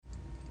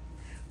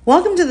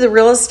Welcome to the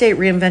Real Estate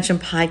Reinvention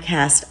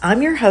Podcast.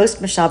 I'm your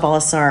host, Michelle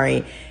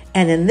Balasari,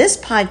 and in this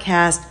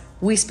podcast,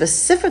 we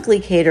specifically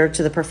cater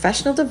to the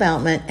professional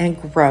development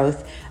and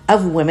growth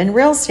of women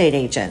real estate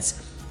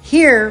agents.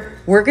 Here,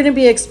 we're going to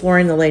be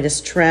exploring the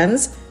latest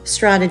trends,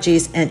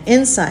 strategies, and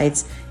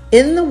insights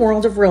in the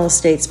world of real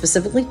estate,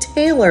 specifically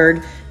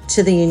tailored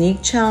to the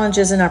unique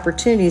challenges and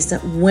opportunities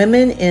that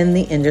women in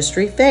the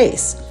industry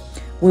face.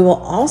 We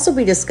will also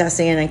be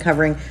discussing and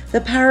uncovering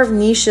the power of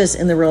niches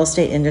in the real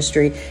estate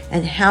industry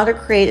and how to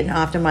create and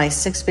optimize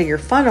six-figure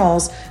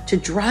funnels to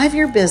drive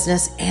your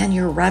business and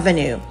your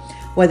revenue.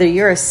 Whether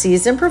you're a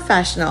seasoned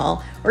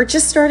professional or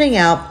just starting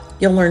out,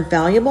 you'll learn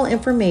valuable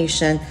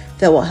information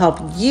that will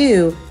help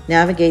you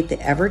navigate the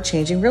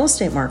ever-changing real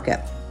estate market.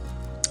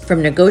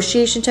 From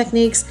negotiation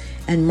techniques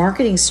and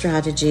marketing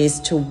strategies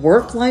to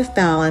work-life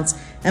balance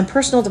and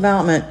personal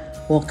development,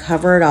 we'll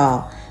cover it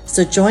all.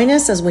 So join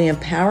us as we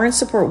empower and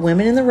support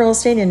women in the real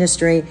estate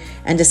industry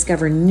and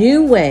discover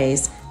new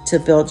ways to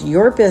build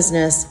your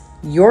business,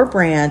 your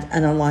brand,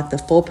 and unlock the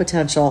full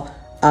potential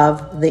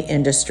of the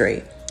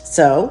industry.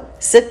 So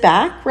sit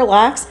back,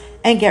 relax,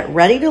 and get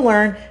ready to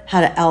learn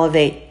how to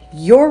elevate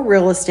your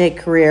real estate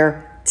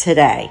career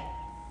today.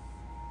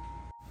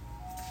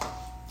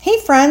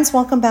 Hey friends,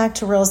 welcome back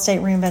to Real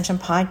Estate Reinvention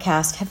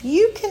Podcast. Have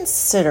you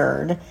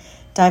considered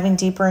diving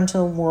deeper into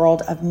the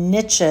world of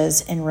niches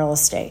in real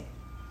estate?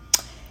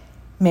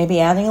 Maybe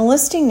adding a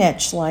listing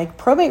niche like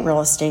probate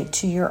real estate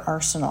to your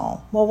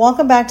arsenal. Well,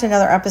 welcome back to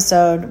another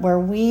episode where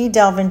we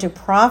delve into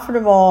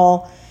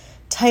profitable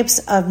types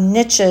of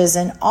niches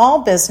in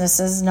all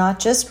businesses, not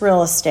just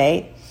real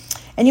estate.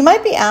 And you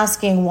might be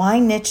asking, why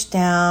niche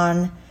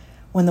down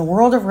when the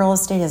world of real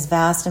estate is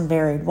vast and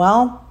varied?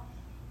 Well,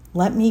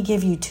 let me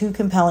give you two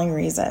compelling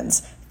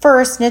reasons.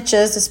 First,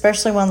 niches,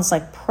 especially ones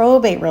like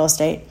probate real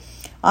estate,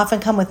 often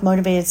come with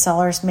motivated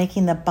sellers,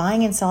 making the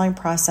buying and selling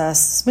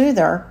process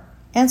smoother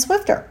and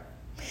swifter.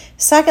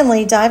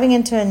 Secondly, diving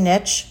into a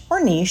niche or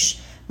niche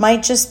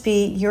might just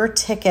be your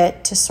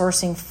ticket to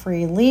sourcing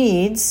free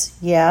leads,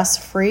 yes,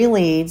 free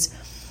leads,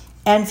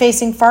 and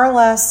facing far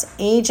less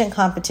agent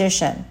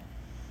competition.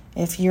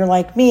 If you're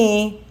like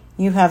me,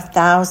 you have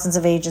thousands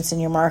of agents in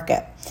your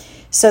market.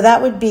 So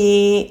that would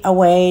be a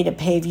way to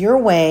pave your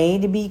way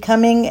to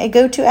becoming a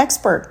go-to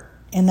expert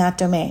in that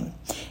domain.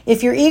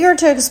 If you're eager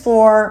to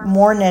explore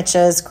more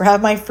niches,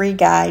 grab my free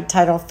guide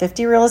titled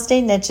 50 Real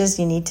Estate Niches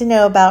You Need to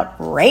Know About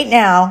Right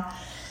Now.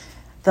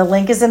 The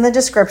link is in the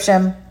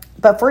description.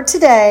 But for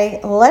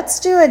today, let's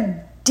do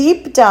a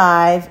deep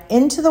dive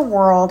into the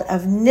world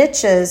of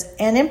niches,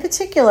 and in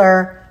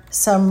particular,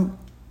 some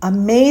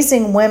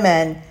amazing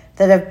women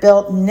that have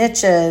built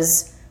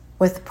niches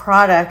with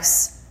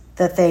products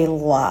that they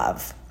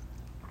love.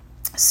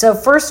 So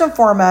first and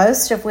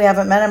foremost, if we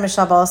haven't met, I'm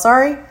Michelle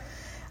Balasari.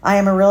 I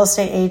am a real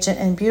estate agent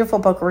in beautiful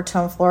Boca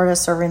Raton, Florida,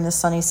 serving the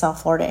sunny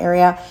South Florida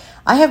area.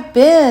 I have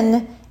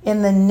been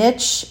in the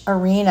niche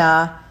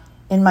arena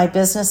in my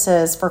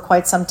businesses for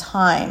quite some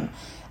time.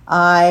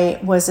 I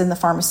was in the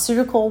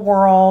pharmaceutical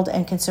world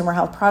and consumer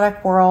health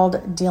product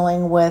world,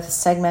 dealing with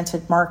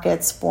segmented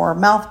markets for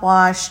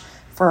mouthwash,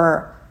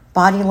 for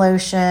body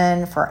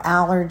lotion, for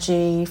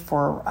allergy,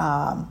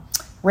 for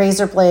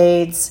razor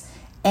blades.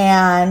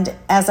 And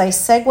as I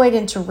segued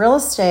into real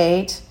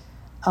estate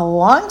a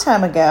long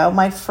time ago,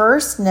 my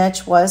first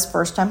niche was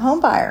first-time home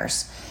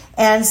buyers.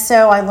 And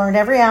so I learned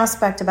every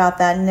aspect about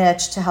that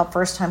niche to help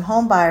first-time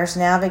home buyers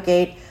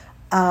navigate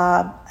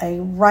a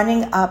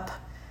running up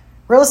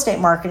real estate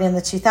market in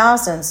the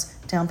 2000s,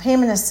 down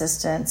payment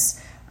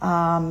assistance,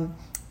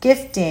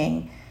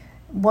 gifting,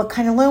 what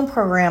kind of loan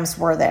programs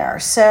were there.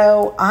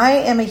 So I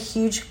am a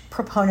huge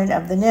proponent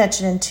of the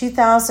niche. And in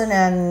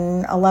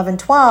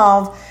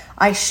 2011-12,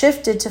 I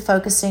shifted to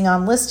focusing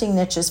on listing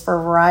niches for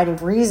a variety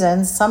of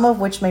reasons, some of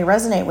which may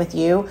resonate with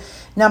you.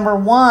 Number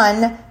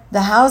one,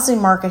 the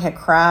housing market had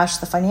crashed.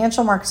 The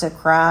financial markets had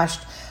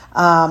crashed.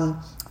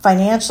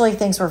 Financially,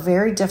 things were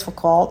very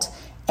difficult,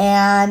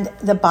 and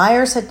the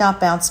buyers had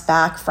not bounced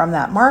back from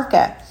that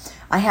market.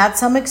 I had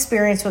some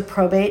experience with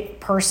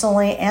probate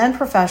personally and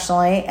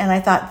professionally, and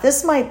I thought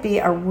this might be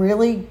a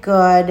really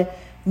good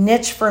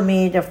niche for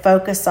me to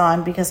focus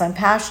on because I'm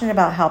passionate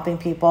about helping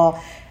people.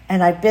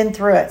 And I've been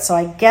through it, so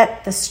I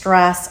get the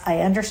stress.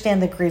 I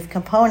understand the grief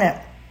component.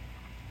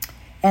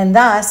 And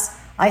thus,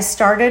 I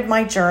started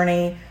my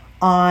journey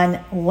on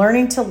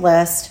learning to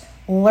list,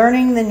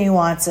 learning the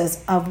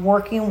nuances of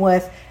working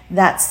with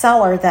that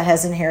seller that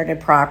has inherited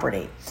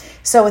property.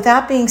 So with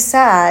that being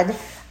said,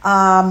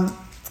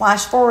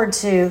 flash forward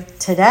to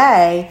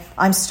today,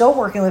 I'm still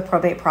working with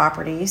probate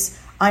properties.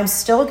 I'm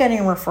still getting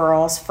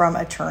referrals from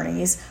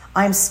attorneys.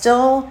 I'm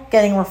still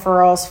getting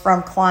referrals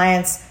from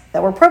clients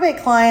that were probate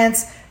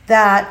clients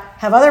that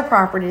have other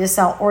property to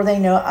sell, or they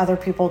know other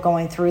people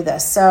going through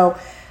this. So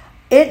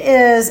it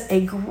is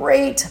a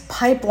great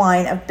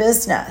pipeline of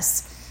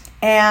business.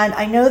 And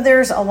I know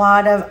there's a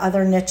lot of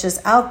other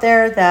niches out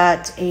there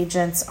that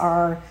agents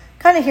are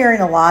kind of hearing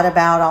a lot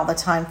about all the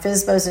time,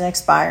 FSBOs and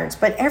expireds,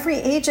 but every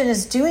agent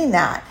is doing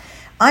that.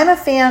 I'm a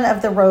fan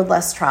of the road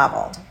less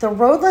traveled. The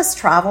road less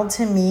traveled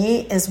to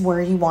me is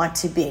where you want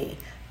to be.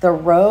 The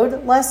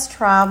road less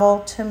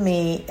traveled to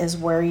me is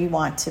where you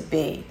want to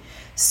be.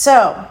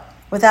 So,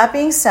 with that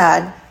being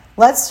said,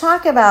 let's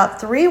talk about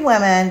 3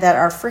 women that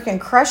are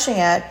freaking crushing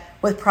it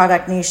with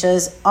product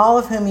niches, all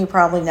of whom you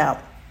probably know.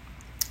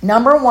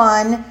 Number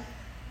 1,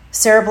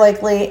 Sara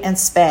Blakely and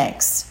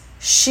Spanx.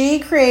 She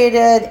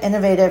created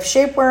innovative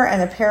shapewear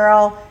and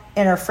apparel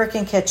in her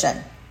freaking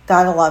kitchen.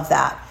 Gotta love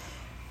that.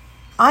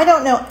 I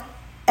don't know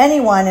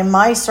anyone in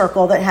my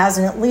circle that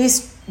hasn't at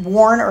least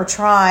worn or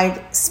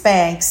tried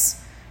Spanx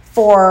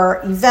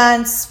for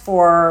events,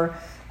 for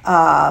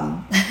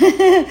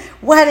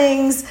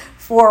weddings,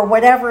 for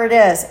whatever it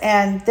is.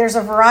 And there's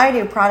a variety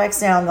of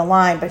products down the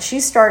line, but she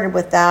started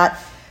with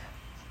that.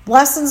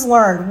 Lessons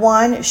learned.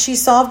 1, she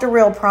solved a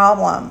real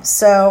problem.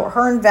 So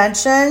her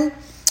invention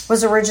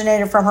was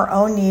originated from her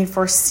own need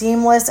for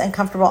seamless and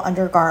comfortable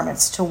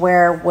undergarments to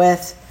wear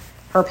with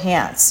her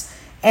pants.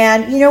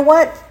 And you know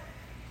what?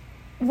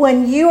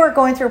 When you are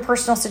going through a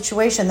personal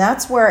situation,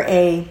 that's where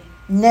a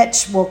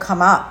niche will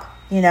come up.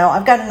 You know,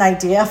 I've got an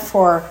idea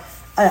for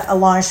a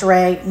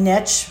lingerie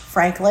niche,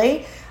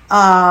 frankly.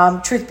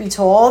 Truth be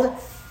told,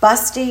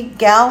 busty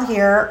gal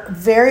here,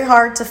 very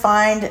hard to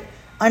find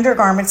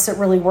undergarments that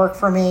really work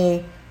for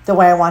me the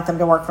way I want them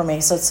to work for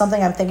me. So it's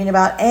something I'm thinking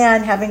about.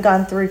 And having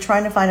gone through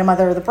trying to find a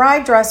mother of the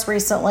bride dress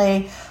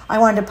recently, I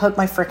wanted to poke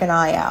my freaking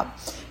eye out.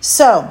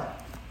 So,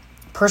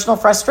 personal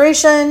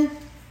frustration,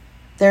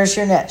 there's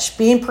your niche.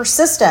 Being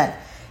persistent.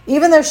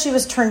 Even though she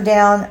was turned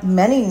down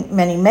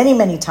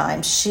many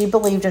times, she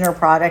believed in her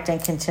product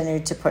and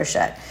continued to push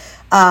it.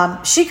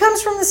 She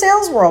comes from the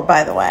sales world,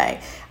 by the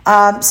way.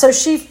 So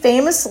she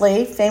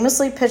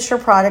famously pitched her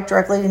product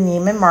directly to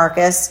Neiman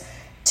Marcus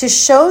to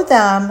show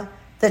them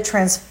the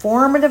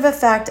transformative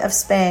effect of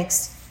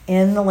Spanx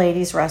in the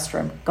ladies'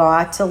 restroom.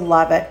 Got to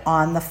love it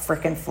on the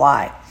frickin'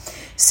 fly.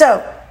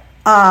 So,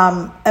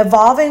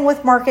 evolving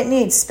with market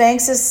needs,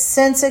 Spanx has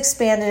since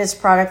expanded its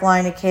product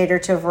line to cater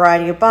to a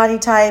variety of body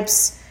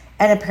types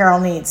and apparel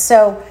needs.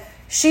 So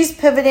she's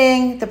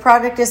pivoting, the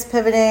product is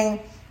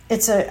pivoting.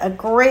 It's a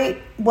great,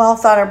 well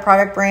thought out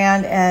product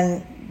brand,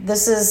 and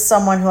this is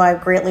someone who I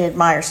greatly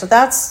admire. So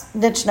that's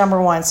niche number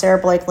 1,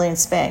 Sara Blakely and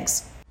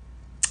Spanx.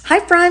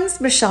 Hi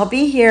friends, Michelle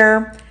B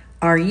here.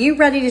 Are you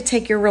ready to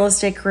take your real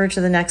estate career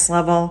to the next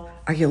level?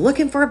 Are you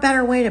looking for a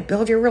better way to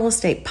build your real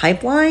estate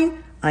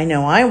pipeline? I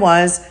know I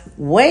was,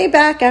 way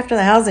back after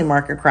the housing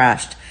market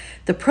crashed.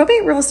 The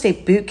Probate Real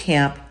Estate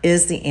Bootcamp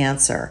is the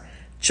answer.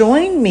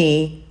 Join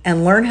me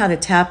and learn how to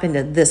tap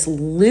into this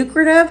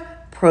lucrative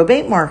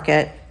probate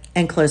market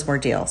and close more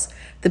deals.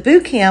 The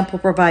bootcamp will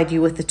provide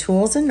you with the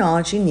tools and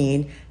knowledge you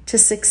need to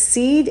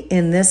succeed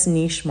in this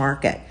niche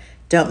market.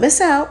 Don't miss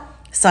out.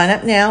 Sign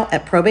up now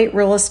at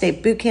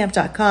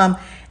probaterealestatebootcamp.com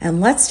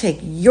and let's take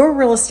your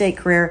real estate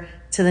career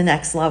to the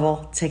next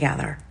level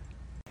together.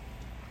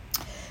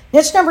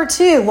 Niche number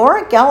 2,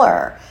 Laura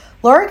Geller.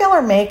 Laura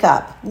Geller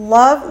makeup.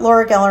 Love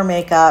Laura Geller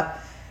makeup.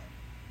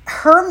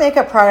 Her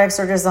makeup products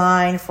are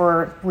designed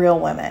for real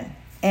women.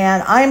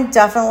 And I'm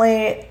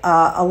definitely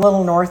a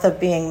little north of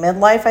being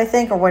midlife, I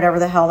think, or whatever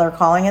the hell they're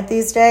calling it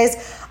these days.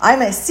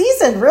 I'm a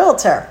seasoned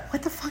realtor.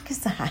 What the fuck is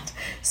that?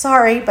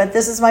 Sorry, but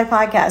this is my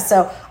podcast.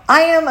 So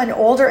I am an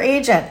older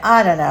agent.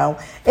 I don't know.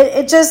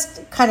 It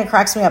just kind of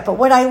cracks me up. But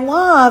what I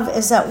love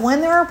is that when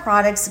there are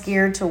products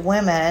geared to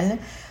women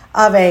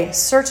of a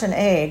certain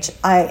age,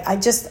 I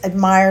just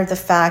admire the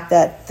fact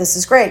that this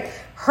is great.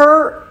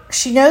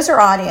 She knows her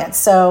audience.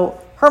 So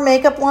her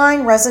makeup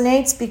line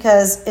resonates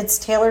because it's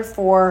tailored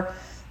for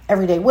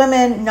everyday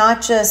women,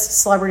 not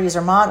just celebrities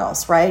or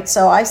models, right?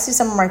 So I see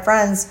some of my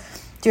friends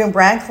doing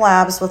brand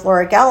collabs with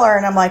Laura Geller,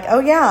 and I'm like, oh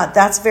yeah,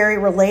 that's very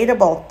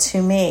relatable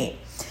to me.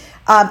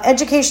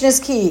 Education is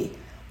key.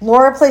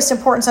 Laura placed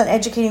importance on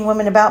educating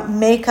women about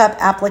makeup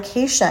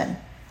application.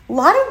 A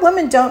lot of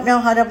women don't know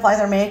how to apply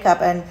their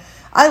makeup, and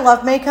I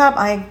love makeup.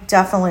 I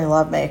definitely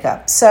love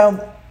makeup.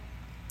 So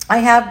I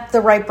have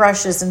the right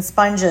brushes and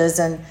sponges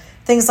and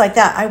things like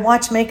that. I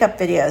watch makeup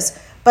videos.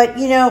 But,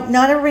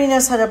 not everybody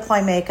knows how to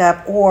apply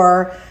makeup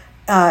or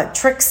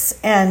tricks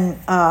and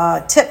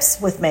tips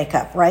with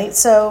makeup, right?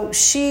 So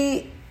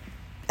she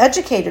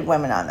educated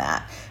women on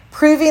that,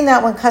 proving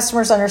that when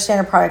customers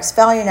understand a product's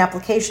value and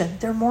application,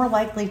 they're more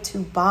likely to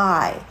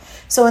buy.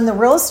 So in the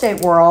real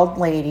estate world,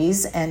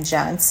 ladies and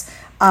gents,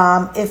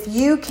 if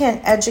you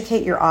can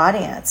educate your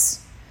audience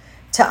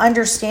to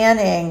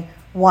understanding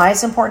why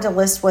it's important to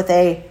list with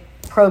a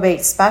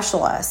probate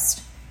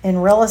specialist in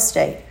real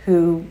estate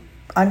who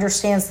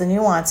understands the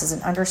nuances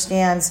and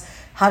understands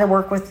how to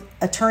work with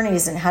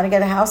attorneys and how to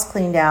get a house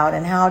cleaned out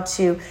and how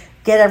to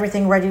get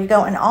everything ready to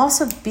go and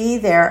also be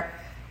there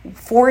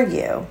for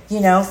you,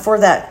 for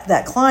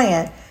that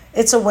client,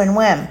 it's a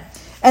win-win.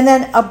 And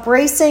then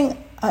embracing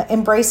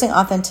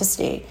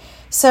authenticity.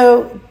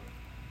 So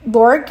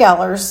Laura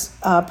Geller's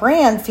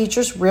brand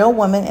features real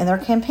women in their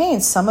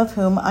campaigns, some of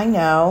whom I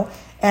know,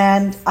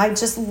 and I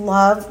just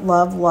love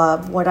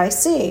what I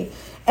see.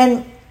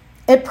 And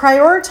It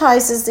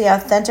prioritizes the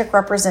authentic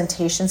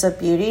representations of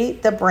beauty.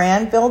 The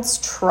brand builds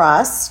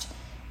trust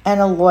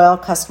and a loyal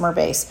customer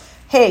base.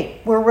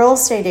 Hey, we're real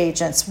estate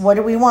agents. What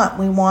do we want?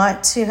 We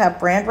want to have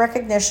brand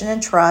recognition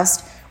and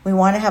trust. We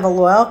want to have a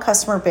loyal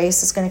customer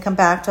base that's going to come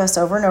back to us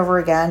over and over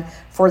again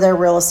for their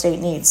real estate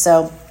needs.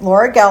 So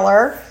Laura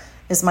Geller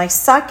is my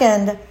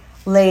second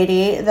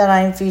lady that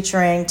I'm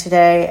featuring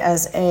today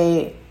as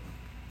a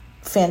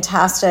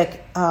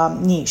fantastic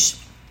niche.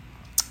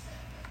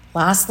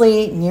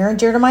 Lastly, near and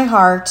dear to my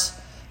heart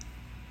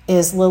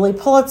is Lilly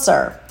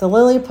Pulitzer, the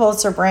Lilly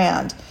Pulitzer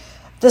brand.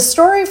 The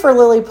story for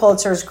Lilly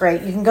Pulitzer is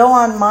great. You can go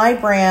on my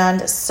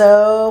brand,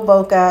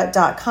 soboka.com,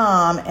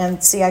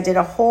 and see I did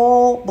a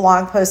whole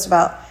blog post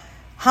about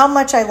how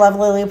much I love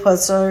Lilly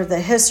Pulitzer, the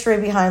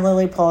history behind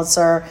Lilly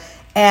Pulitzer,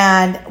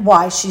 and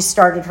why she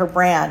started her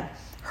brand.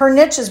 Her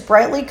niche is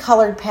brightly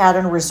colored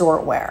pattern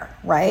resort wear,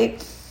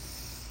 right?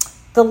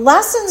 The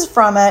lessons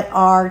from it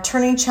are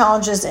turning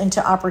challenges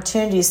into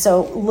opportunities.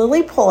 So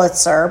Lilly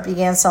Pulitzer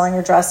began selling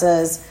her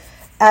dresses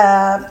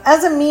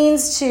as a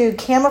means to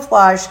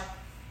camouflage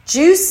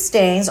juice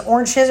stains.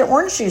 She has an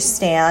orange juice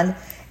stand,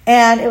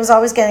 and it was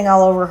always getting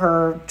all over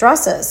her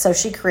dresses. So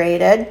she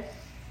created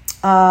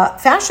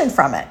fashion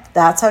from it.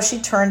 That's how she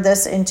turned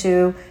this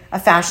into a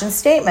fashion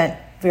statement.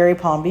 Very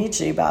Palm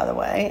Beachy, by the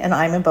way. And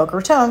I'm in Boca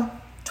Raton,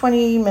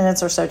 20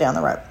 minutes or so down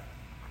the road.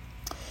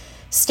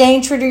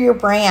 Staying true to your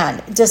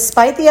brand.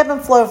 Despite the ebb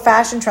and flow of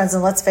fashion trends,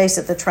 and let's face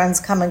it, the trends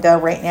come and go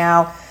right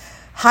now.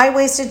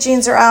 High-waisted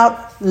jeans are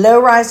out.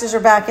 Low-risers are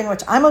back in,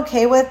 which I'm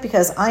okay with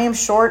because I am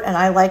short and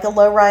I like a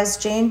low-rise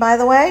jean, by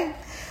the way.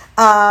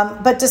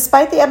 But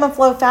despite the ebb and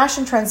flow of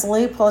fashion trends,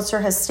 Lilly Pulitzer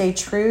has stayed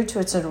true to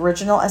its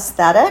original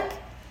aesthetic,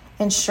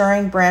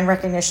 ensuring brand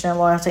recognition and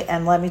loyalty.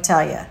 And let me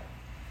tell you,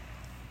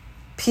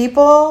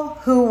 people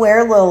who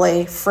wear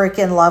Lilly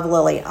freaking love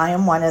Lilly. I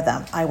am one of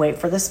them. I wait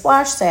for the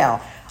splash sale.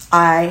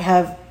 I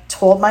have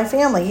told my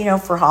family,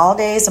 for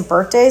holidays and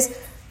birthdays,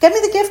 get me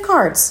the gift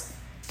cards.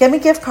 Get me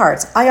gift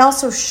cards. I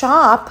also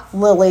shop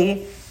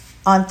Lilly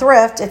on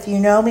Thrift. If you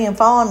know me and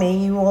follow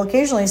me, you will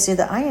occasionally see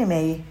that I am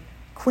a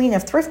queen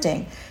of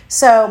thrifting.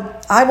 So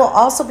I will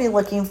also be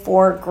looking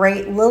for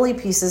great Lilly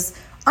pieces.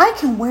 I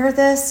can wear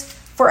this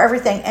for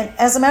everything. And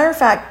as a matter of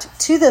fact,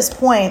 to this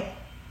point,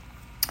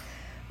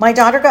 my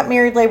daughter got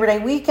married Labor Day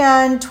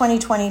weekend,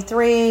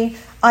 2023.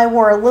 I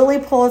wore a Lilly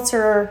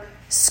Pulitzer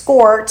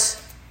skirt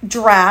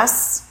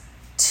dress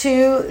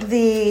to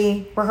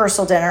the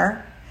rehearsal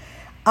dinner.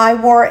 I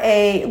wore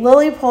a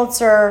Lilly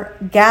Pulitzer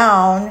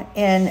gown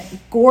in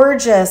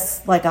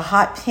gorgeous, like a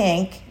hot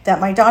pink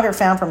that my daughter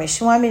found for me.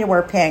 She wanted me to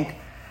wear pink.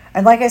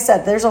 And like I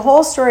said, there's a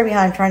whole story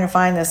behind trying to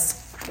find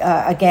this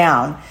a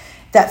gown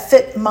that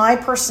fit my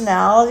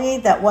personality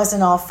that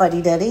wasn't all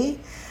fuddy-duddy.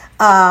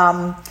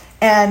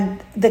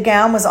 And the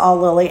gown was all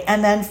Lilly.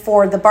 And then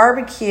for the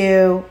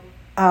barbecue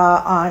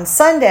on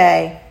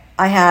Sunday,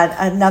 I had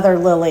another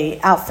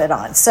Lilly outfit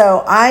on.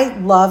 So I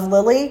love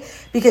Lilly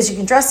because you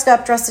can dress it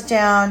up, dress it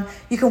down.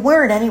 You can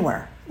wear it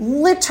anywhere.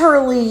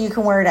 Literally, you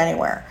can wear it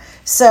anywhere.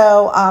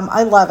 So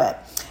I love it.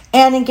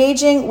 And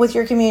engaging with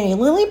your community.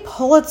 Lilly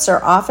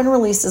Pulitzer often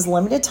releases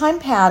limited time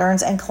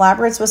patterns and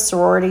collaborates with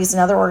sororities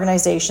and other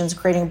organizations,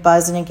 creating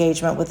buzz and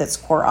engagement with its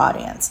core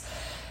audience.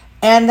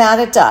 And that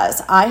it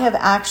does. I have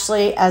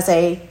actually, as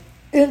a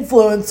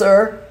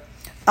influencer,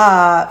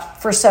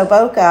 for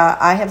Soboka,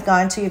 I have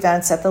gone to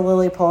events at the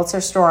Lilly Pulitzer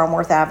store on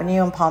Worth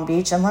Avenue in Palm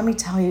Beach. And let me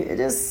tell you, it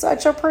is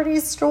such a pretty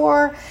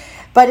store.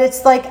 But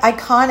it's like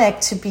iconic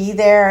to be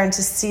there and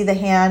to see the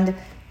hand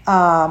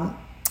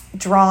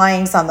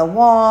drawings on the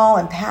wall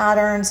and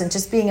patterns and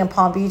just being in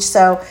Palm Beach.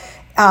 So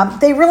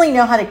they really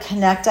know how to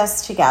connect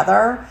us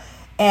together.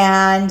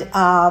 And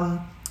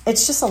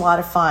it's just a lot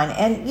of fun.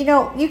 And,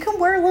 you can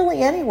wear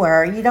Lilly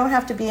anywhere. You don't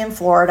have to be in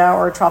Florida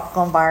or a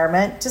tropical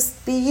environment.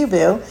 Just be you,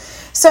 boo.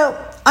 So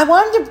I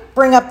wanted to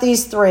bring up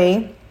these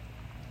three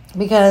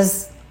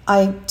because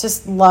I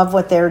just love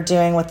what they're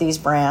doing with these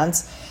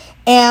brands.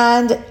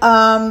 And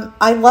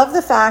I love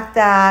the fact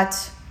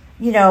that,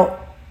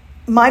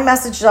 my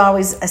message is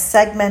always a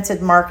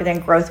segmented market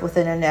and growth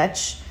within a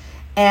niche.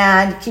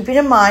 And keeping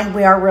in mind,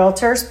 we are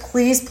realtors.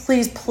 Please,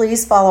 please,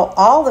 please follow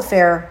all the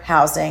fair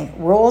housing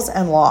rules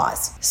and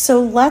laws.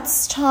 So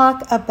let's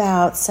talk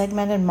about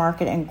segmented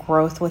market and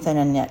growth within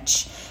a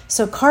niche.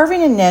 So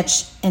carving a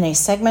niche in a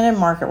segmented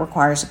market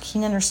requires a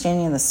keen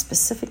understanding of the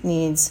specific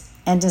needs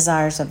and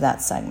desires of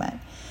that segment.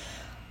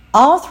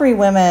 All three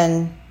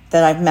women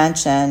that I've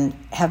mentioned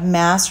have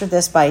mastered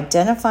this by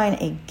identifying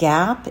a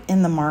gap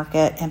in the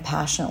market and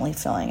passionately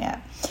filling it.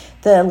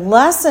 The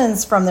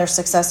lessons from their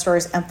success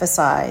stories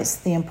emphasize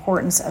the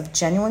importance of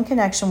genuine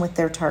connection with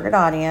their target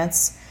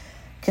audience,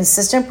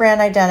 consistent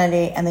brand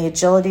identity, and the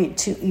agility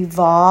to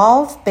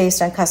evolve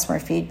based on customer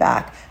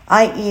feedback,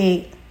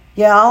 i.e.,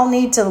 you all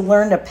need to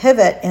learn to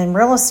pivot in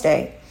real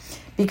estate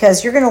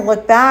because you're going to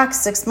look back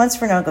 6 months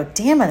from now and go,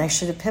 damn it, I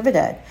should have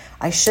pivoted.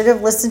 I should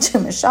have listened to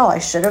Michelle. I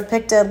should have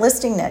picked a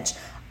listing niche.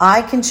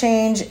 I can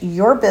change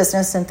your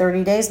business in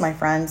 30 days, my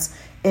friends,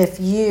 if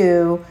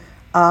you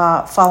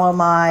follow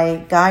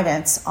my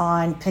guidance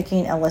on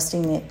picking a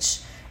listing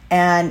niche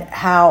and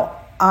how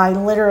I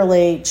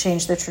literally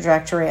changed the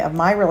trajectory of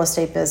my real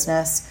estate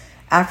business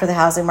after the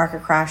housing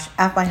market crash,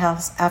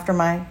 after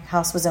my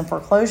house was in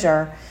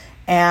foreclosure,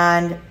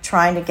 and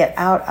trying to get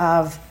out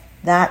of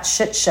that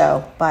shit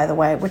show, by the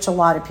way, which a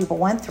lot of people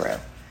went through.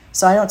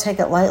 So I don't take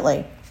it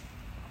lightly.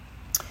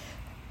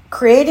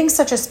 Creating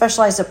such a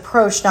specialized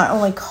approach not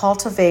only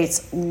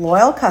cultivates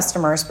loyal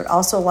customers, but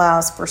also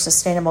allows for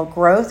sustainable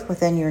growth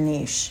within your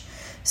niche.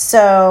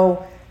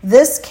 So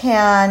this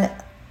can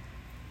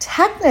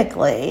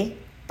technically,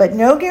 but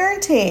no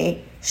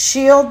guarantee,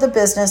 shield the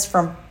business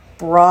from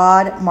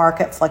broad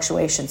market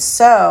fluctuations.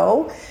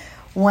 So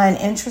when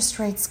interest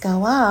rates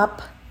go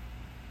up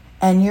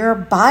and you're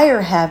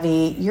buyer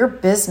heavy, your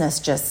business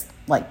just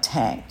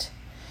tanked.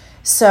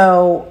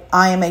 So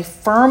I am a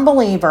firm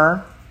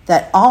believer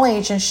that all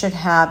agents should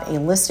have a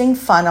listing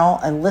funnel,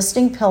 a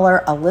listing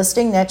pillar, a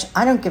listing niche.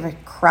 I don't give a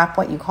crap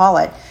what you call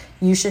it.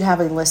 You should have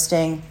a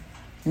listing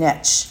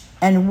niche,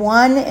 and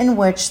one in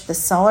which the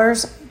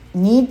sellers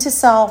need to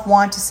sell,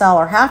 want to sell,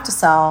 or have to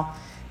sell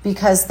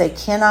because they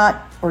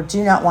cannot or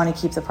do not want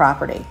to keep the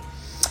property.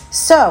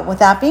 So with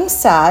that being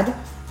said,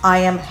 I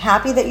am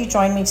happy that you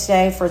joined me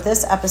today for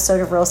this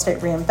episode of Real Estate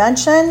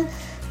Reinvention.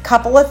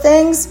 Couple of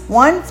things.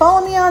 One,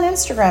 follow me on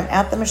Instagram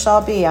at the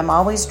Michelle B. I'm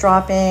always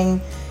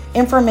dropping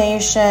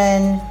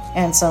information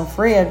and some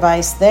free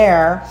advice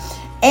there.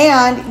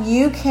 And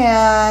you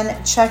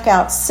can check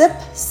out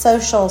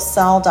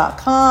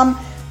sipsocialsell.com.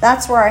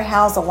 That's where I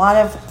house a lot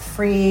of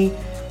free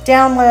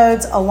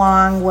downloads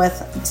along with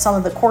some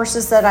of the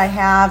courses that I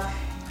have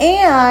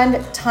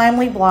and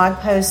timely blog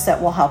posts that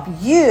will help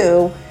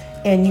you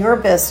in your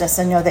business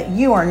and know that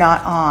you are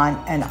not on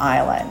an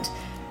island.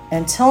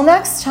 Until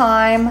next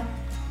time,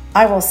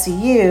 I will see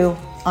you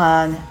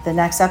on the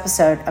next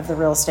episode of the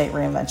Real Estate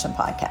Reinvention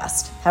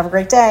Podcast. Have a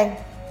great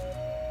day.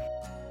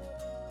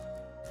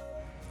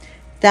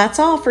 That's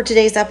all for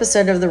today's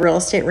episode of the Real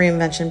Estate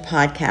Reinvention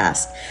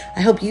Podcast.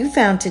 I hope you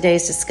found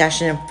today's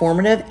discussion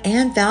informative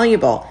and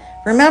valuable.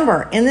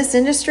 Remember, in this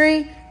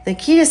industry, the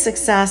key to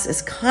success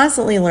is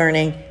constantly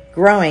learning,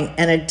 growing,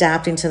 and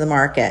adapting to the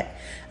market.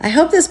 I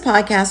hope this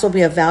podcast will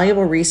be a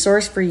valuable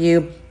resource for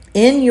you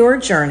in your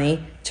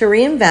journey to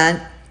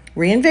reinvent,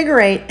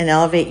 reinvigorate, and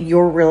elevate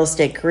your real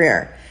estate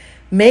career.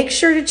 Make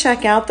sure to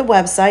check out the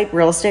website,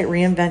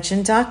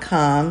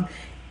 realestatereinvention.com,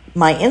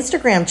 my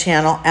Instagram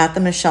channel at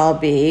the Michelle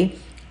B,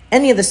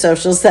 any of the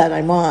socials that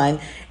I'm on,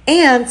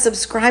 and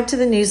subscribe to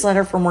the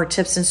newsletter for more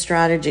tips and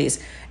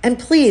strategies. And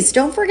please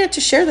don't forget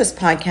to share this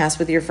podcast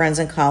with your friends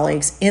and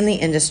colleagues in the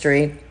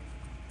industry.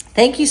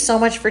 Thank you so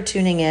much for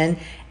tuning in,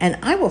 and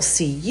I will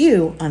see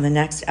you on the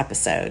next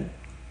episode.